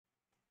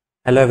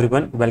Hello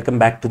everyone, welcome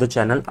back to the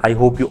channel. I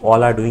hope you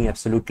all are doing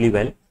absolutely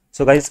well.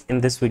 So guys, in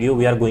this video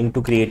we are going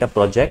to create a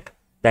project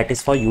that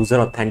is for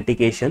user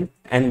authentication,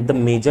 and the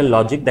major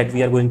logic that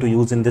we are going to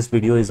use in this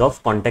video is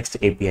of context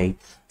API.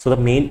 So the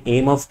main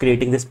aim of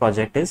creating this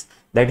project is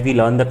that we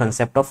learn the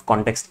concept of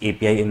context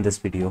API in this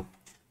video.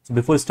 So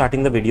before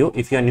starting the video,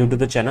 if you are new to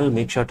the channel,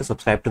 make sure to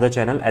subscribe to the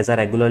channel as I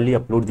regularly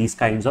upload these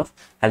kinds of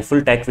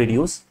helpful tech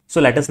videos. So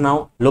let us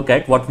now look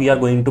at what we are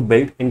going to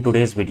build in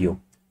today's video.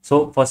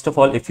 So first of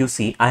all, if you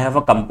see, I have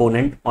a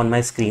component on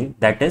my screen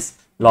that is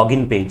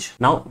login page.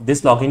 Now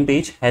this login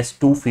page has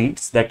two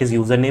fields, that is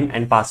username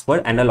and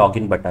password, and a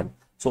login button.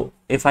 So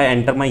if I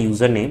enter my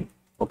username,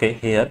 okay,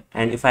 here,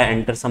 and if I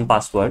enter some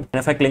password, and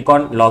if I click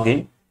on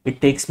login,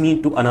 it takes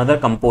me to another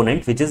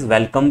component which is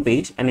welcome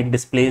page, and it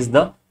displays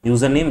the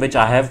username which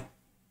I have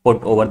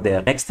put over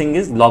there. Next thing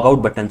is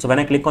logout button. So when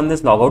I click on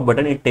this logout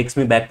button, it takes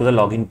me back to the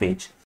login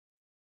page.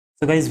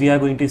 So guys, we are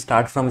going to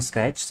start from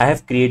scratch. I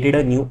have created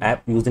a new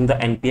app using the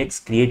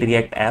npx create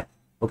react app,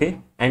 okay,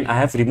 and I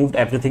have removed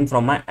everything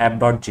from my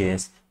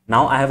app.js.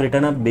 Now I have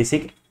written a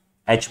basic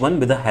h1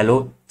 with a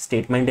hello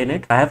statement in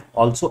it. I have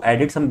also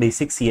added some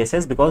basic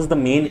css because the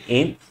main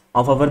aim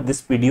of our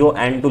this video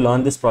and to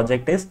learn this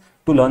project is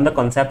to learn the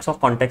concepts of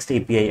context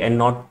API and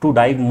not to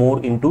dive more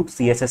into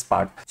CSS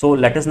part. So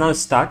let us now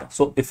start.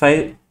 So if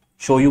I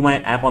show you my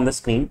app on the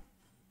screen,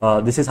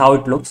 this is how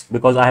it looks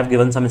because I have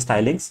given some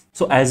stylings.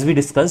 So as we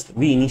discussed,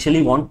 we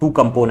initially want two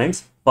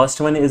components. First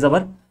one is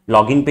our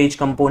login page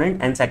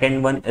component and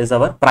second one is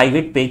our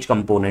private page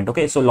component.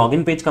 Okay, so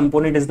login page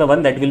component is the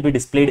one that will be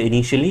displayed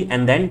initially,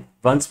 and then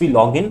once we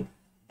log in,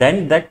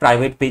 then that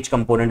private page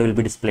component will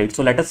be displayed.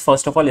 So let us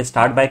first of all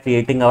start by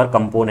creating our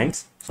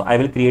components. So I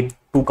will create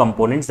two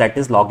components, that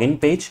is login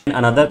page, and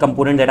another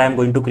component that I am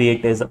going to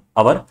create is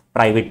our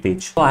private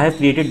page. So I have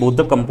created both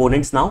the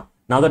components now.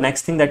 Now the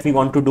next thing that we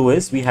want to do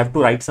is we have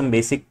to write some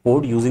basic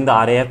code using the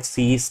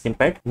RAFC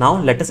snippet.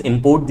 Now let us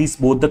import these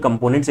both the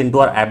components into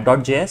our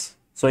app.js.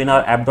 So in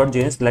our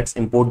app.js, let's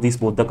import these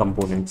both the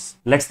components.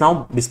 Let's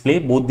now display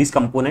both these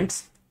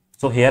components.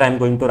 So here I'm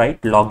going to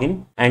write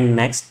login, and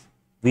next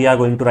we are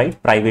going to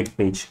write private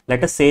page.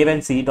 Let us save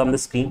and see it on the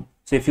screen.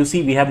 So if you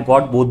see, we have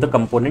got both the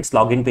components,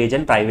 login page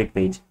and private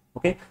page.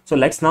 Okay, so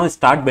let's now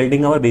start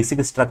building our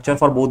basic structure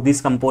for both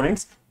these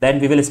components. Then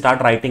we will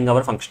start writing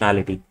our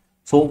functionality.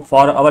 So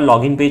for our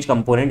login page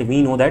component,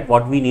 we know that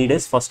what we need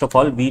is, first of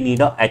all, we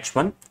need a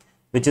h1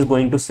 which is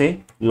going to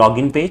say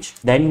login page.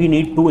 Then we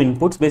need two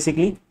inputs,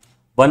 basically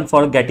one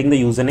for getting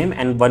the username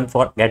and one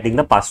for getting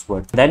the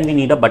password. Then we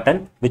need a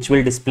button which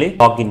will display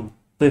login.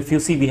 So if you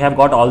see, we have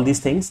got all these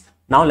things.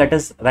 Now let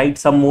us write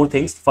some more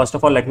things. First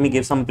of all, let me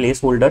give some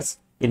placeholders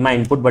in my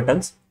input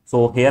buttons.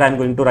 So here I'm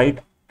going to write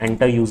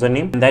enter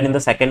username, and then in the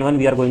second one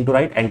we are going to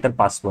write enter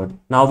password.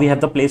 Now we have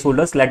the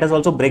placeholders. Let us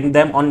also bring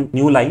them on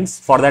new lines.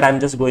 For that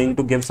I'm just going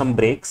to give some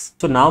breaks.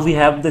 So now we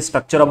have the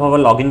structure of our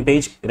login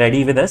page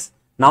ready with us.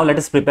 Now let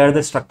us prepare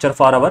the structure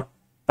for our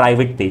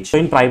private page. So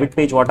in private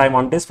page, what I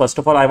want is, first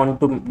of all, I want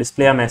to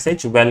display a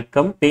message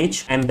welcome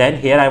page, and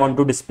then here I want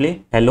to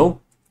display hello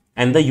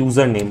and the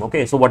username.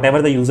 Okay, so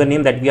whatever the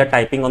username that we are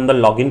typing on the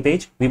login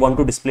page, we want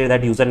to display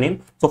that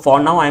username. So for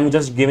now I'm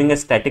just giving a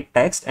static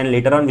text, and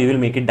later on we will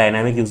make it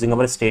dynamic using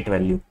our state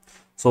value.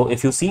 So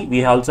if you see,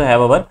 we also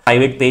have our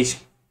private page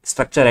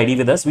structure ready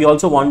with us. We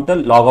also want a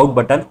logout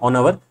button on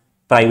our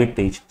private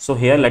page. So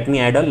here let me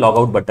add a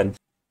logout button.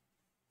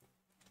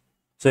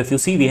 So if you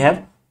see, we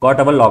have got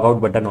our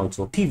logout button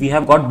also. See, we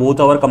have got both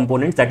our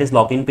components, that is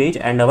login page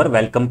and our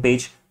welcome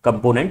page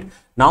component.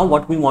 Now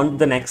what we want,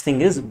 the next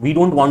thing is, we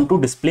don't want to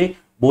display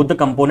both the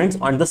components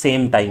at the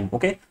same time.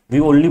 Okay, we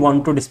only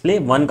want to display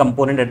one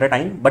component at a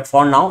time, but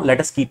for now let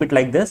us keep it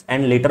like this,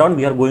 and later on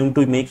we are going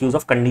to make use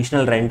of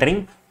conditional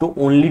rendering to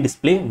only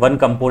display one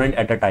component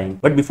at a time.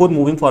 But before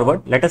moving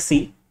forward, let us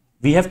see,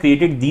 we have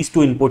created these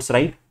two inputs,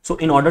 right? So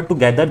in order to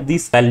gather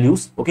these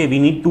values, okay, we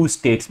need two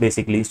states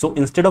basically. So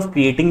instead of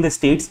creating the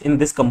states in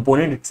this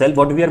component itself,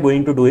 what we are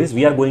going to do is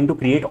we are going to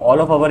create all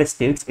of our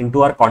states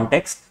into our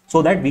context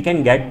so that we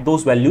can get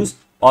those values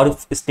or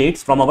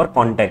states from our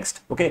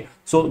context. Okay,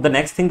 so the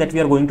next thing that we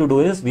are going to do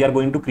is we are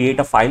going to create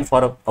a file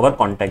for our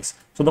context.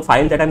 So the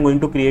file that I'm going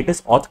to create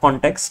is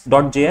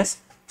authcontext.js.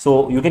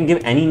 So you can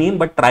give any name,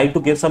 but try to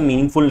give some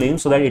meaningful name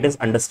so that it is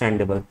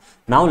understandable.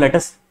 Now let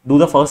us do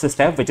the first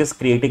step, which is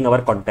creating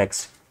our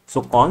context.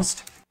 So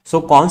const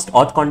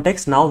auth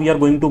context. Now we are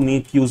going to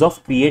make use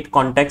of create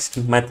context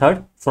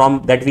method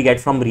from that we get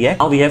from React.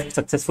 Now we have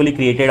successfully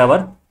created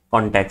our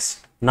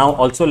context. Now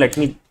also let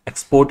me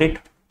export it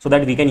so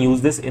that we can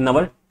use this in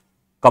our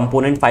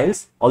component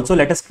files. Also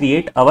let us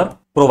create our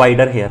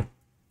provider here.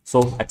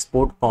 So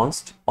export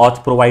const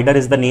auth provider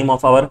is the name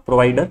of our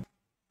provider.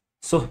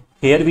 So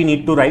here we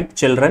need to write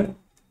children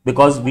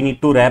because we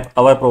need to wrap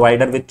our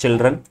provider with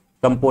children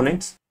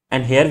components.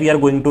 And here we are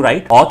going to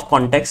write auth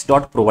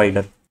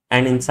context.provider.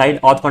 And inside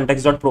auth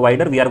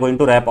context.provider, we are going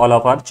to wrap all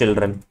of our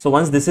children. So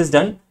once this is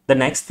done, the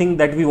next thing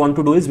that we want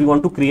to do is we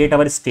want to create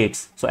our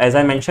states. So as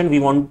I mentioned, we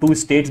want two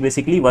states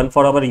basically, one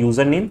for our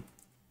username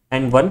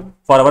and one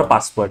for our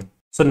password.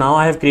 So now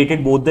I have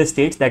created both the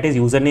states, that is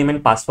username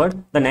and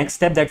password. The next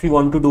step that we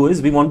want to do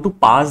is we want to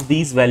pass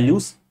these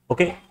values,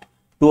 okay,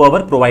 to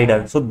our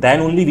provider. So then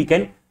only we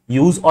can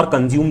use or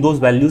consume those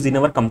values in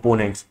our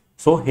components.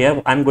 So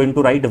here I'm going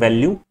to write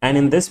value, and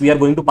in this we are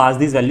going to pass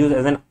these values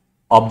as an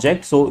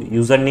object. So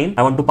username,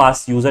 I want to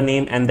pass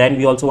username, and then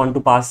we also want to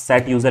pass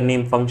set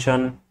username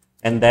function,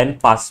 and then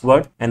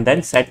password, and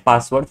then set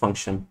password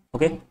function.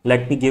 Okay,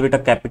 let me give it a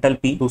capital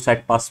P to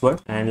set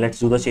password, and let's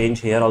do the change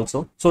here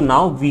also. So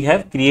now we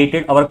have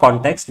created our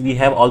context, we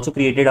have also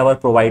created our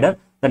provider.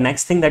 The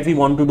next thing that we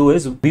want to do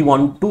is we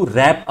want to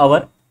wrap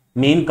our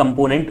main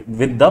component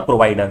with the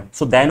provider.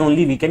 So then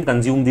only we can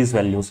consume these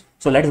values.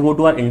 So let's go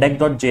to our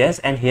index.js,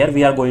 and here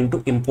we are going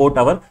to import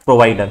our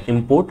provider,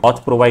 import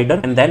auth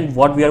provider, and then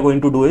what we are going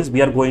to do is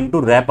we are going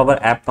to wrap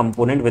our app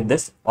component with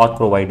this auth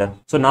provider.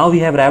 So now we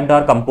have wrapped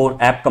our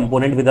app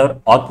component with our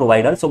auth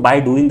provider. So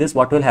by doing this,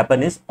 what will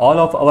happen is all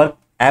of our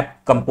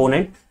app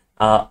component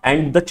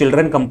and the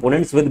children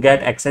components will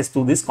get access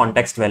to these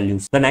context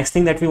values. The next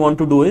thing that we want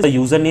to do is the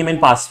username and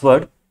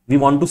password, we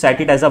want to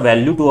set it as a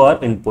value to our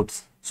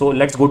inputs. So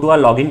let's go to our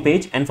login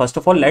page, and first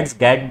of all, let's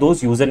get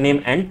those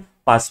username and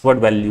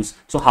password values.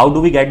 So how do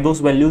we get those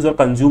values or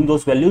consume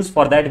those values?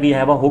 For that, we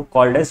have a hook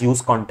called as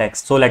useContext.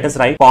 So let us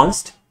write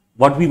const.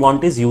 What we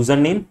want is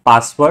username,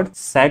 password,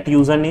 set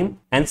username,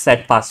 and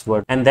set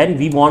password. And then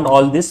we want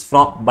all this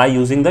from by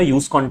using the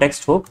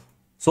useContext hook.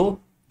 So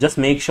just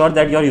make sure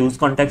that your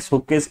useContext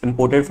hook is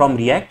imported from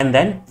React. And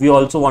then we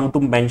also want to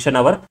mention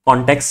our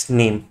context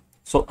name.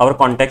 So our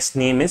context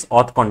name is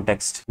auth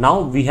context.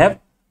 Now we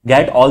have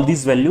get all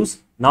these values.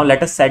 Now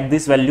let us set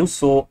these values.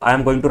 So I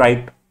am going to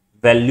write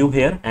value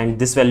here, and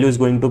this value is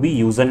going to be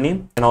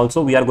username, and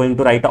also we are going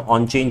to write a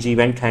onChange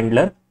event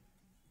handler,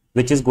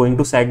 which is going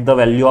to set the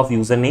value of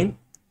username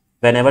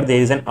whenever there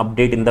is an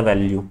update in the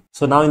value.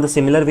 So now in the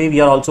similar way,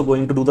 we are also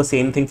going to do the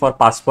same thing for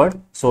password.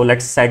 So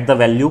let's set the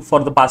value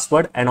for the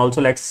password, and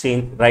also let's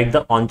write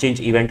the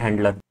onChange event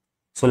handler.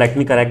 So let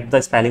me correct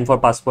the spelling for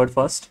password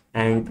first,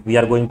 and we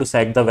are going to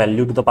set the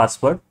value to the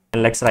password,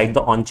 and let's write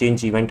the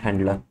onChange event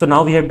handler. So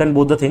now we have done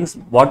both the things.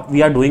 What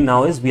we are doing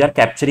now is we are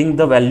capturing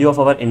the value of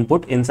our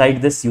input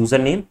inside this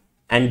username,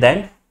 and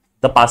then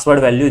the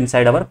password value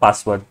inside our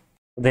password.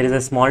 There is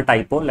a small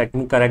typo. Let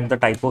me correct the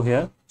typo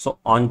here. So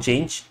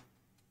onChange,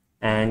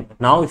 and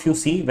now if you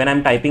see, when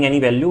I'm typing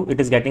any value,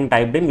 it is getting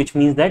typed in, which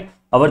means that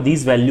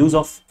these values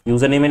of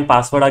username and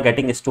password are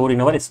getting stored in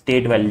our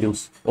state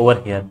values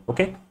over here.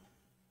 Okay.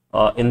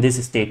 In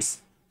these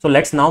states. So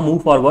let's now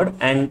move forward,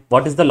 and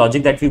what is the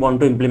logic that we want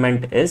to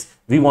implement is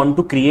we want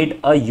to create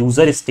a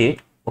user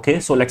state. Okay,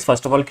 so let's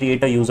first of all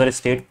create a user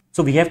state.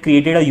 So we have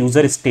created a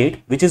user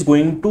state which is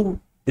going to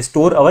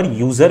store our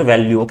user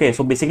value. Okay,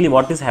 so basically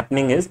what is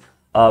happening is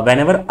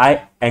whenever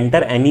I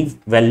enter any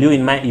value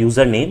in my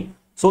username,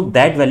 so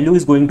that value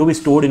is going to be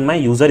stored in my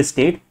user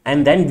state,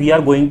 and then we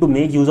are going to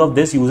make use of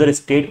this user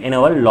state in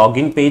our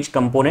login page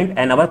component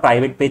and our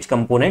private page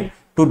component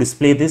to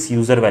display this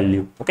user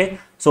value. Okay,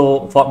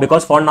 so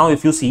because for now,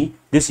 if you see,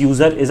 this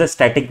user is a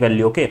static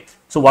value. Okay,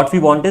 so what we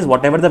want is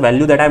whatever the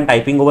value that I'm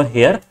typing over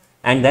here,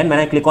 and then when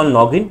I click on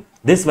login,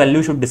 this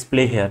value should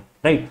display here,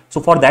 right?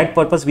 So for that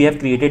purpose, we have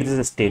created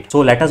this state. So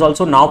let us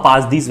also now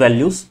pass these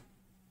values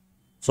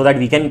so that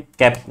we can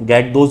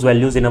get those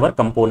values in our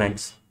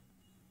components.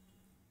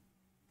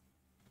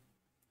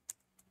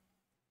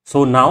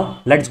 So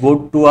now let's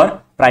go to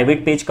our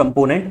private page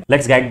component.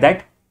 Let's get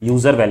that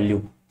user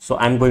value. So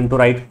I'm going to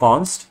write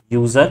const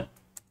user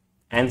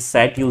and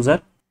set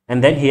user,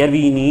 and then here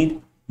we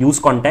need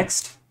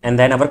useContext and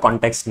then our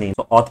context name,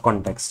 so auth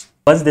context.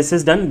 Once this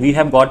is done, we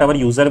have got our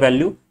user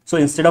value. So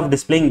instead of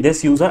displaying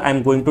this user,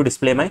 I'm going to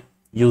display my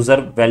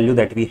user value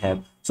that we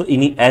have. So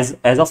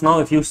as of now,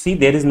 if you see,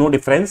 there is no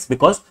difference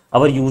because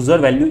our user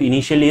value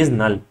initially is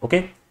null.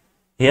 Okay,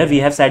 here we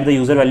have set the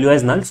user value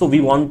as null. So we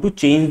want to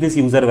change this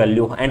user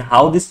value, and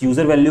how this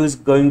user value is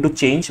going to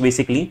change,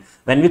 basically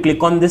when we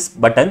click on this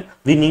button,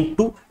 we need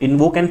to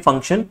invoke a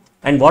function,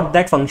 and what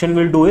that function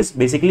will do is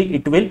basically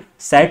it will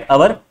set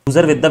our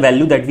user with the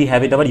value that we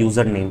have in our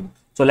username.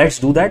 So let's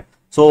do that.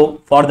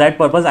 So for that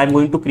purpose, I'm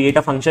going to create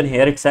a function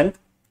here itself,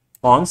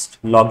 const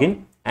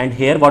login, and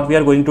here what we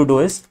are going to do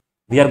is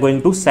we are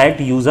going to set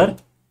user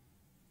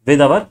with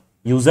our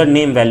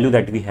username value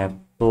that we have.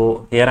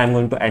 So here I'm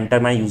going to enter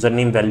my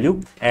username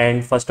value,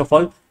 and first of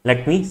all,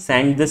 let me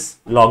send this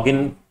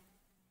login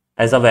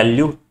as a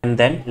value, and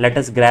then let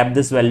us grab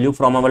this value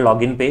from our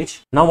login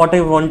page. Now what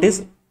I want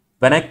is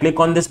when I click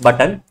on this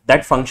button,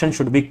 that function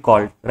should be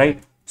called,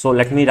 right? So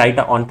let me write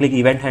a onClick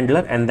event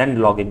handler and then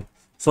login.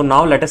 So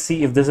now let us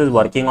see if this is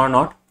working or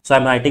not. So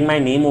I'm writing my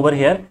name over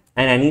here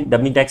and any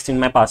dummy text in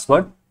my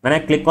password. When I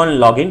click on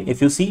login,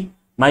 if you see,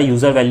 my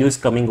user value is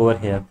coming over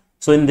here.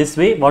 So in this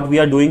way, what we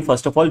are doing,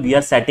 first of all, we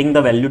are setting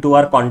the value to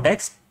our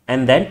context,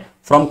 and then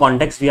from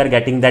context, we are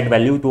getting that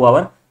value to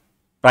our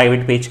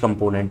private page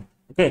component.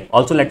 Okay.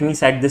 Also, let me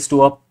set this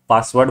to a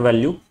password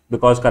value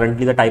because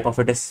currently the type of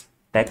it is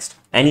text.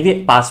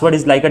 Anyway, password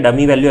is like a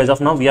dummy value as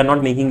of now. We are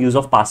not making use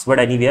of password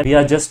anywhere. We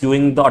are just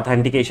doing the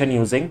authentication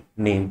using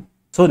name.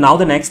 So now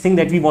the next thing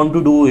that we want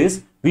to do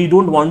is we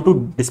don't want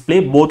to display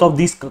both of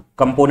these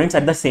components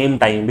at the same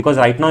time, because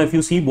right now if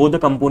you see both the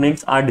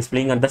components are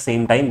displaying at the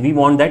same time. We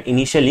want that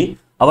initially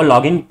our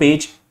login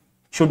page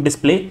should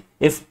display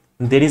if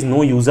there is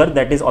no user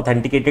that is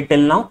authenticated till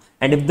now,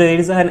 and if there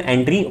is an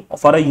entry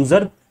for a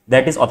user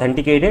that is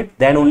authenticated,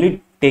 then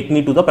only take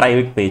me to the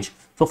private page.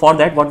 So for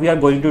that, what we are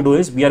going to do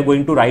is we are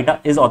going to write a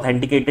is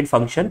authenticated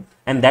function,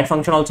 and that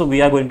function also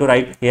we are going to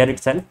write here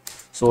itself.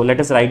 So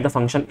let us write the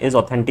function is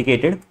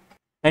authenticated.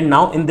 And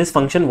now in this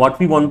function, what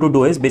we want to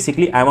do is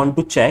basically I want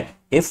to check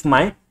if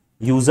my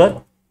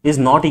user is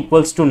not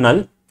equals to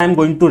null, I'm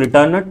going to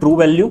return a true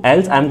value,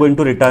 else I'm going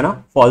to return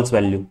a false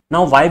value.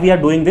 Now why we are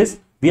doing this?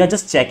 We are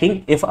just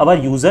checking if our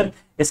user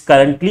is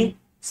currently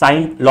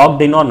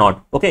logged in or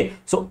not. Okay,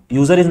 so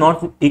user is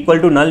not equal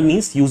to null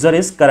means user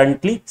is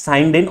currently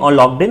signed in or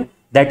logged in.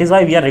 That is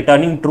why we are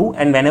returning true,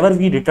 and whenever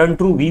we return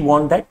true, we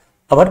want that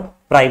our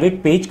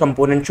private page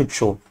component should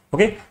show.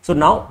 Okay, so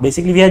now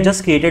basically we have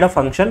just created a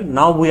function.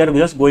 Now we are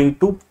just going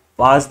to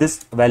pass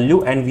this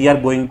value, and we are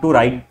going to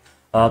write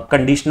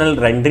conditional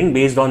rendering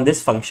based on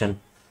this function.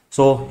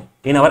 So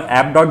in our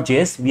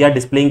app.js, we are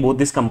displaying both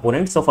these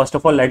components. So first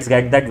of all, let's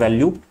get that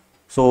value.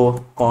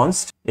 So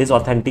const is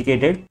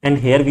authenticated, and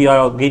here we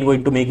are again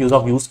going to make use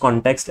of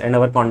useContext and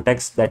our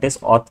context, that is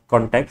auth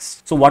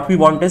context. So what we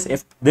want is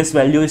if this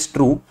value is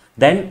true,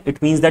 then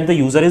it means that the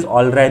user is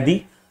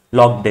already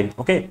logged in.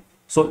 Okay,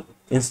 so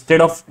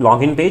instead of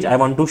login page, I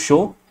want to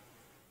show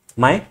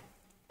my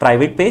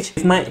private page.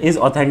 If my is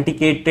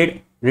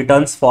authenticated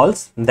returns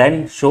false,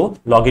 then show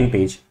login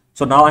page.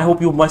 So now I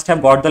hope you must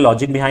have got the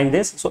logic behind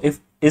this. So if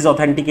is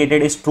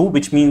authenticated is true,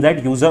 which means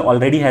that user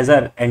already has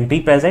an entry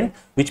present,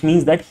 which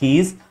means that he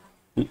is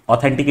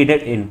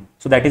authenticated in.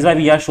 So that is why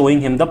we are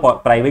showing him the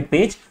private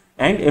page.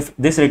 And if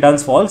this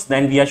returns false,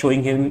 then we are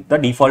showing him the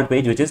default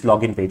page, which is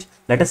login page.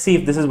 Let us see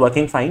if this is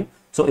working fine.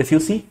 So if you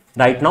see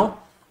right now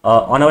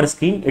on our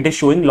screen, it is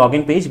showing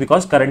login page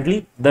because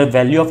currently the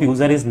value of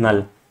user is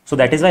null. So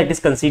that is why it is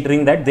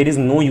considering that there is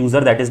no user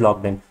that is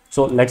logged in.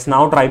 So let's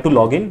now try to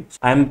log in.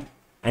 I am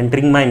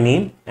entering my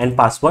name and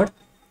password.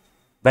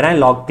 When I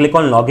click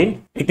on login,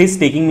 it is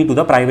taking me to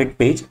the private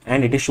page,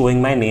 and it is showing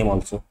my name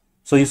also.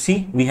 So you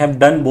see, we have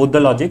done both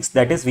the logics.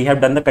 That is, we have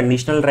done the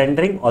conditional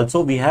rendering.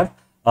 Also, we have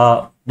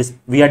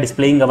we are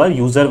displaying our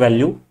user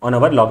value on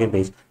our login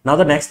page. Now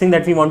the next thing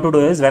that we want to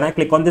do is when I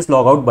click on this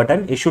logout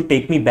button, it should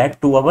take me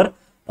back to our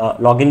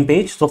login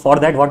page. So for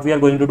that, what we are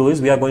going to do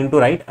is we are going to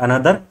write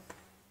another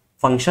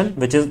function,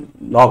 which is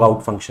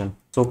logout function.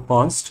 So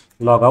const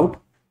logout.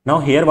 Now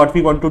here what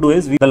we want to do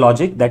is the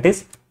logic, that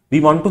is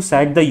we want to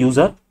set the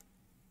user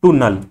to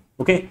null.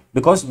 Okay,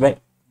 because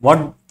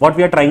what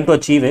we are trying to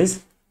achieve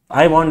is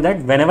I want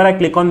that whenever I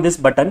click on this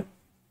button,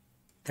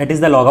 that is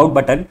the logout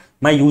button,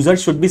 my user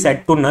should be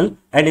set to null,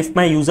 and if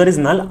my user is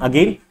null,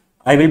 again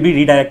I will be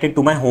redirected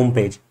to my home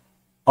page.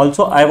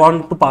 Also I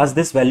want to pass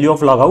this value of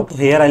logout.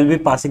 Here I will be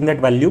passing that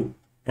value,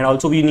 and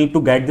also we need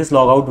to get this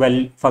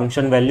logout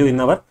function value in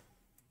our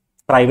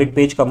private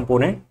page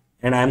component.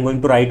 And I am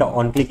going to write an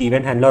on-click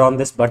event handler on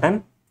this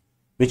button,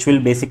 which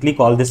will basically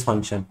call this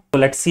function. So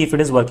let's see if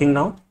it is working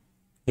now.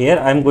 Here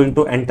I am going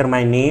to enter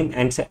my name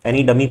and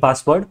any dummy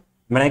password.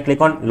 When I click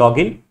on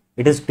login,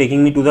 it is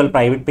taking me to the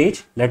private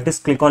page. Let us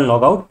click on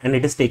logout, and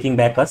it is taking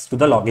back us to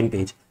the login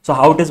page. So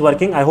how it is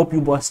working, I hope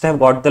you must have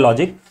got the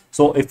logic.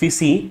 So if we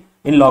see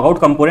in logout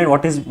component,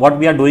 what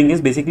we are doing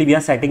is basically we are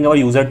setting our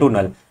user to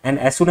null, and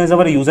as soon as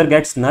our user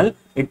gets null,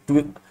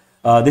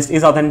 this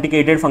is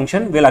authenticated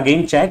function will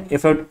again check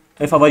if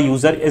our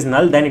user is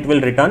null, then it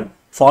will return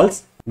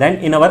false. Then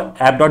in our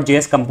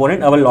app.js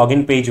component, our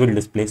login page will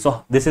display.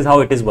 So this is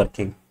how it is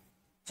working.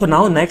 So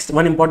now next,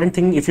 one important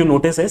thing if you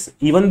notice is,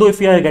 even though if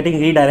we are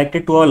getting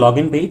redirected to our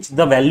login page,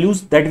 the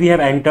values that we have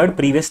entered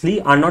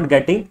previously are not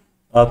getting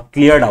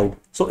cleared out.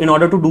 So in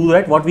order to do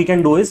that, what we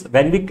can do is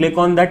when we click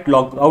on that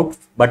logout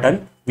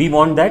button, we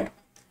want that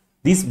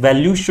these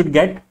values should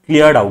get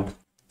cleared out.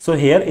 So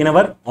here in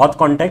our auth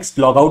context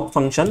logout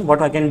function,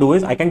 what I can do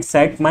is I can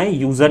set my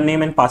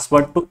username and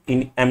password to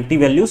empty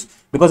values,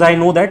 because I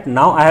know that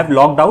now I have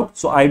logged out,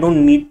 so I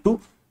don't need to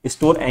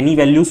store any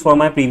values for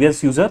my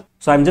previous user.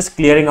 So I'm just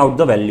clearing out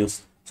the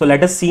values. So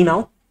let us see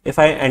now, if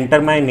I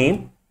enter my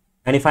name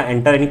and if I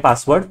enter any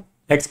password,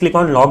 let's click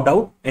on logged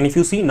out, and if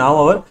you see now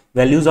our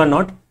values are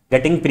not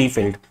getting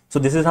pre-filled. So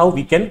this is how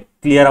we can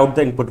clear out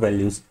the input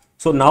values.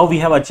 So now we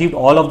have achieved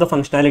all of the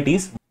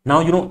functionalities. Now,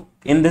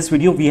 in this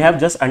video, we have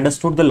just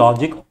understood the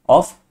logic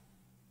of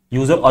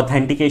user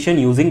authentication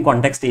using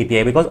Context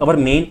API, because our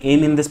main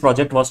aim in this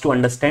project was to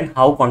understand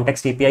how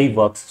Context API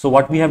works. So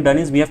what we have done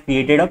is we have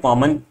created a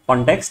common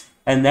context,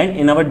 and then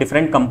in our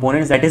different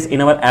components, that is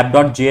in our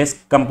app.js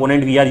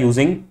component, we are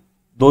using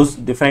those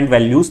different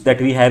values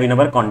that we have in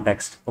our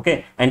context.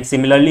 Okay, and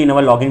similarly in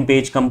our login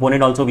page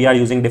component also we are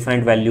using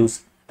different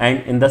values,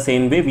 and in the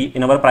same way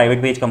in our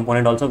private page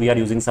component also we are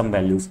using some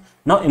values.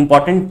 Now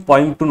important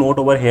point to note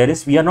over here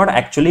is we are not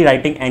actually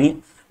writing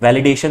any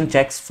validation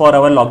checks for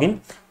our login.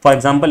 For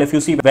example, if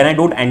you see when I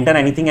don't enter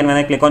anything and when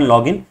I click on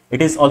login,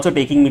 it is also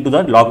taking me to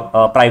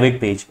the private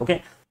page.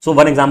 Okay, So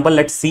one example,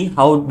 let's see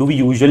how do we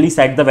usually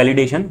set the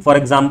validation. For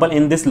example,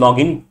 in this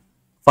login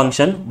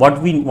function,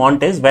 what we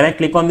want is when I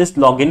click on this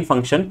login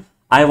function,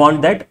 I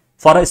want that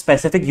for a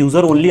specific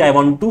user only, I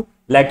want to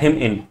let him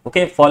in.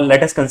 Okay, for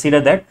let us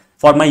consider that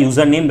for my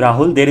username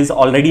Rahul, there is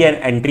already an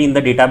entry in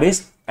the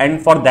database,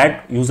 and for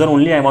that user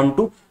only, I want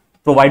to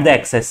provide the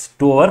access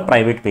to our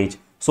private page.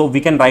 So we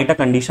can write a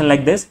condition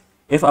like this: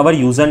 if our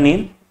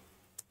username,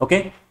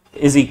 okay,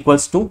 is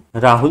equals to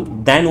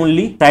Rahul, then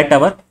only set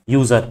our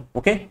user.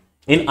 Okay,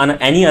 in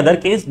any other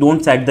case,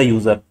 don't set the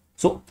user.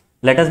 So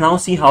let us now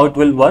see how it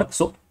will work.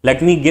 So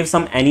let me give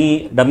some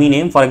any dummy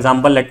name. For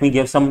example, let me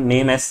give some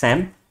name as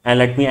Sam, and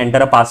let me enter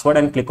a password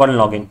and click on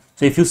login.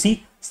 So if you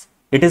see,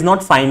 it is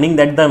not finding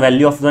that the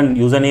value of the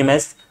username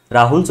as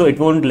Rahul, so it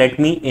won't let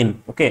me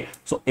in. Okay,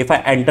 so if I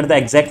enter the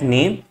exact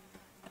name,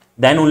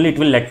 then only it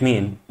will let me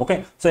in.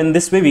 Okay, so in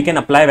this way we can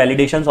apply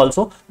validations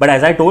also, but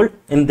as I told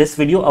in this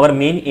video, our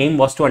main aim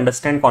was to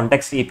understand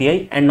context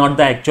API and not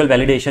the actual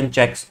validation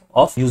checks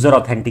of user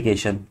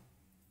authentication.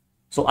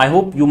 So I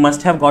hope you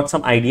must have got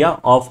some idea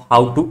of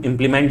how to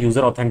implement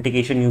user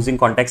authentication using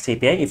context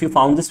API. If you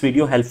found this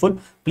video helpful,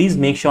 please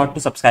make sure to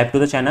subscribe to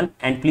the channel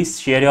and please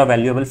share your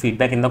valuable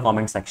feedback in the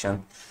comment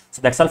section.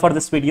 So that's all for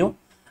this video,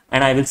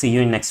 and I will see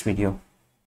you in next video.